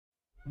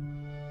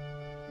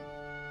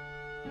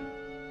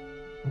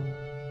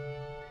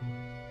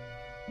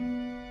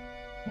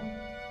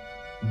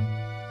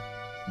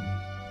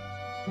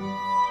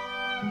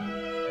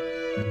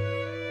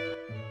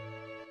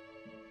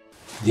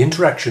The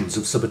interactions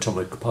of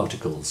subatomic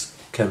particles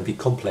can be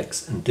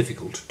complex and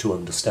difficult to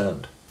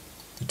understand.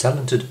 The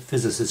talented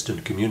physicist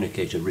and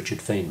communicator Richard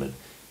Feynman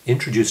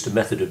introduced a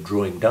method of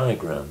drawing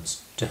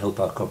diagrams to help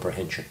our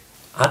comprehension.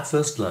 At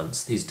first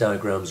glance, these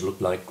diagrams look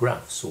like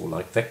graphs or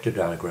like vector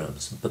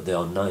diagrams, but they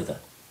are neither.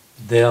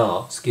 They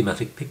are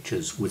schematic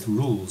pictures with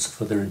rules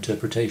for their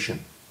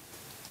interpretation.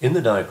 In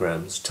the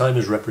diagrams, time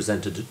is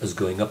represented as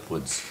going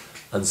upwards,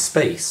 and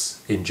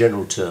space, in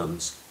general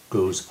terms,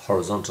 goes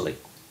horizontally.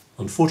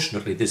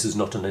 Unfortunately, this is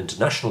not an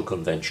international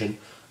convention,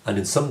 and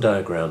in some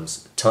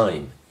diagrams,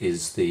 time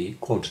is the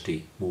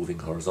quantity moving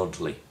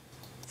horizontally.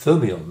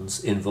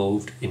 Fermions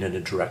involved in an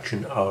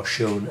interaction are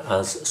shown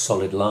as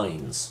solid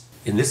lines.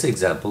 In this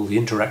example, the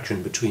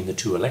interaction between the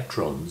two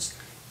electrons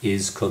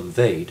is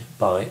conveyed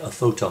by a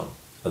photon,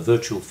 a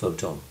virtual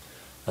photon,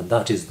 and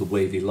that is the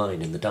wavy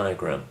line in the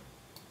diagram.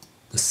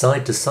 The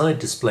side-to-side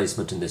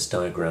displacement in this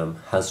diagram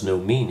has no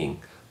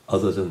meaning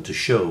other than to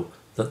show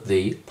that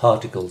the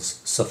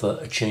particles suffer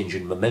a change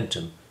in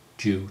momentum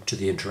due to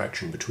the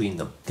interaction between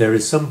them. There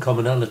is some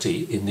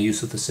commonality in the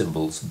use of the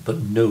symbols,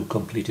 but no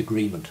complete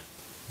agreement.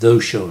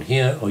 Those shown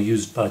here are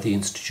used by the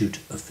Institute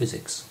of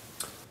Physics.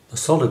 The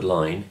solid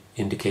line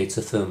indicates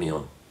a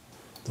fermion.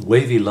 The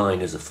wavy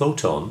line is a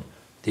photon,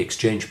 the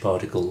exchange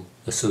particle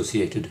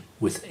associated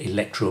with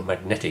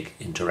electromagnetic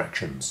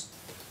interactions.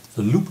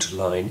 The looped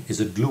line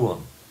is a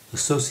gluon,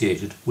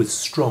 associated with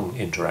strong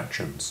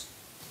interactions.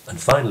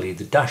 And finally,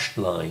 the dashed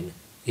line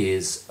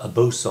is a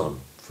boson,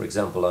 for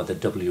example either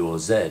W or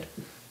Z,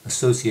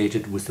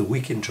 associated with the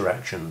weak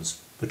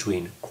interactions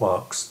between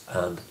quarks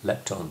and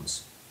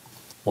leptons.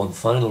 One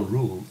final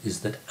rule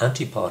is that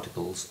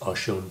antiparticles are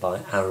shown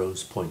by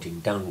arrows pointing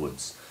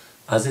downwards,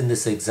 as in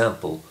this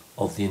example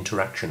of the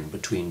interaction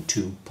between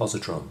two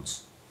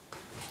positrons.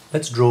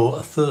 Let's draw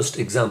a first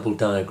example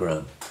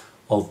diagram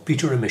of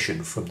beta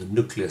emission from the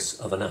nucleus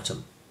of an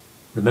atom.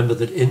 Remember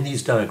that in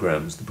these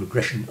diagrams the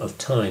progression of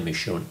time is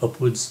shown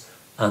upwards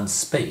and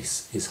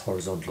space is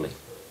horizontally.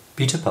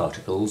 Beta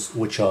particles,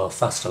 which are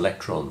fast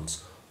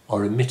electrons,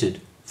 are emitted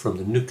from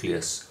the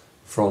nucleus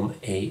from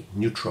a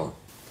neutron.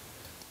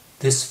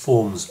 This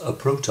forms a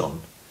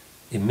proton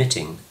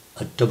emitting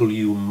a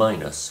W-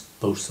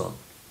 boson.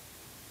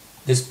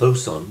 This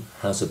boson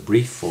has a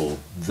brief or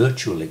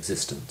virtual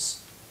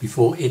existence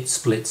before it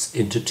splits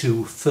into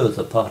two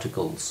further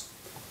particles.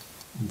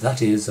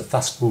 That is a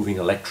fast-moving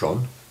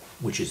electron,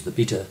 which is the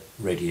beta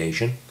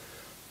radiation,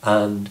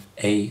 and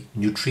a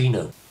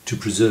neutrino. To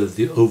preserve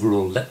the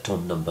overall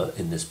lepton number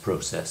in this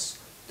process,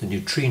 the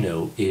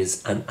neutrino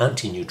is an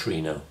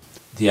antineutrino.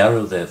 The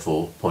arrow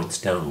therefore points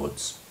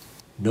downwards.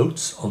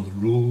 Notes on the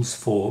rules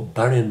for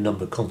baryon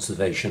number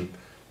conservation,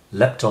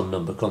 lepton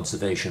number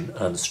conservation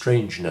and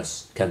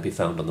strangeness can be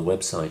found on the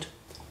website.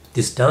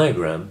 This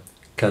diagram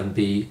can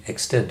be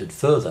extended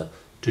further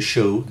to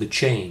show the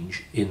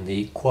change in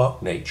the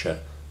quark nature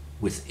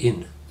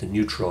within the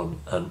neutron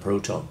and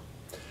proton.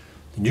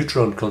 The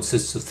neutron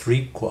consists of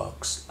 3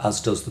 quarks,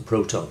 as does the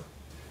proton.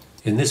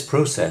 In this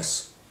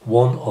process,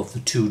 one of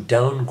the 2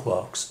 down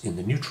quarks in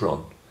the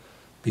neutron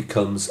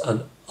becomes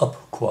an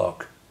up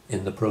quark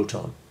in the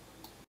proton.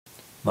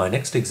 My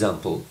next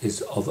example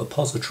is of a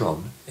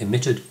positron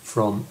emitted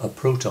from a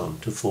proton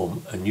to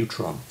form a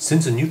neutron.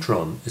 Since a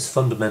neutron is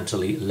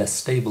fundamentally less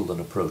stable than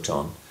a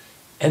proton,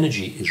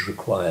 energy is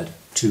required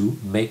to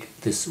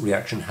make this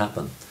reaction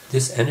happen.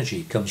 This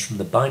energy comes from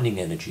the binding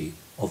energy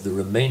of the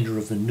remainder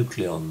of the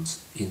nucleons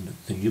in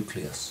the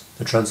nucleus.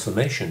 The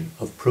transformation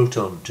of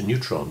proton to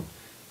neutron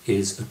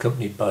is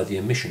accompanied by the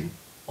emission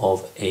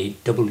of a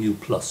W+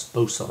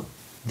 boson.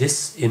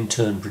 This in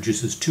turn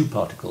produces 2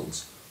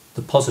 particles,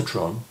 the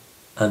positron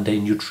and a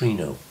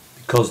neutrino.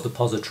 Because the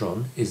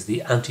positron is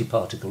the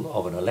antiparticle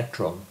of an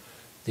electron,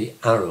 the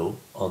arrow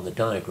on the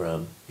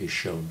diagram is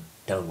shown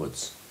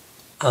downwards.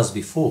 As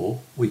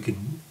before, we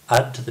can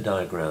add to the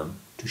diagram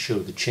to show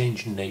the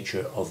change in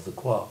nature of the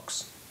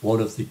quarks. One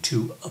of the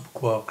 2 up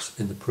quarks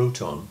in the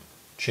proton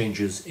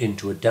changes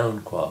into a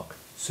down quark,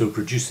 so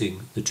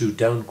producing the 2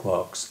 down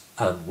quarks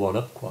and 1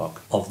 up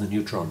quark of the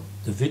neutron.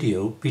 The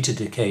video Beta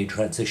Decay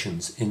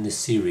Transitions in this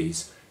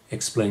series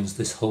explains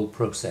this whole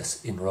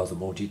process in rather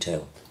more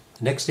detail.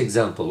 The next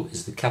example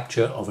is the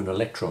capture of an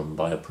electron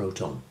by a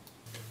proton.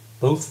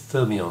 Both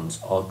fermions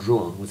are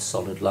drawn with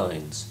solid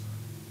lines,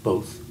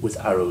 both with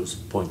arrows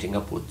pointing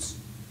upwards.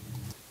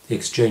 The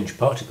exchange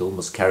particle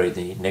must carry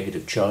the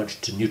negative charge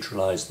to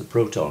neutralize the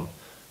proton,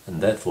 and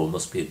therefore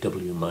must be a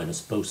W-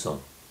 boson.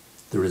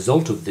 The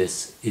result of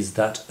this is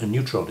that a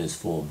neutron is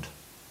formed.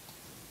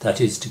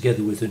 That is,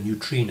 together with a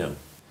neutrino.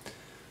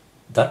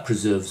 That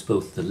preserves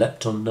both the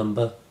lepton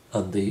number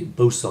and the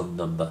boson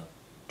number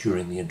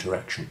during the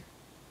interaction.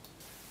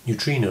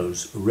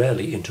 Neutrinos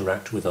rarely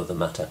interact with other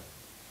matter.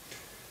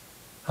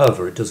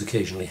 However, it does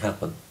occasionally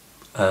happen,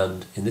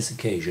 and in this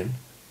occasion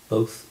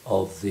both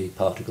of the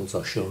particles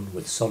are shown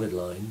with solid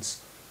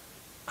lines,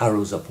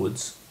 arrows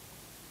upwards.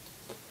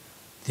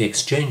 The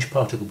exchange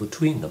particle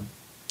between them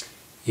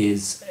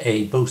is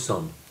a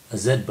boson, a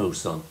Z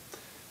boson,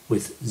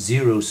 with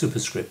 0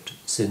 superscript,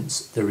 since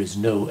there is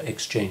no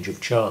exchange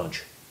of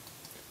charge.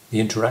 The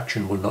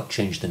interaction will not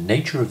change the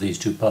nature of these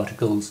two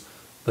particles,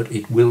 but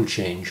it will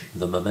change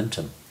the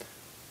momentum.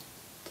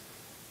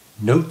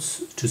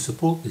 Notes to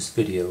support this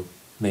video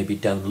may be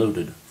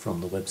downloaded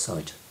from the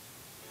website.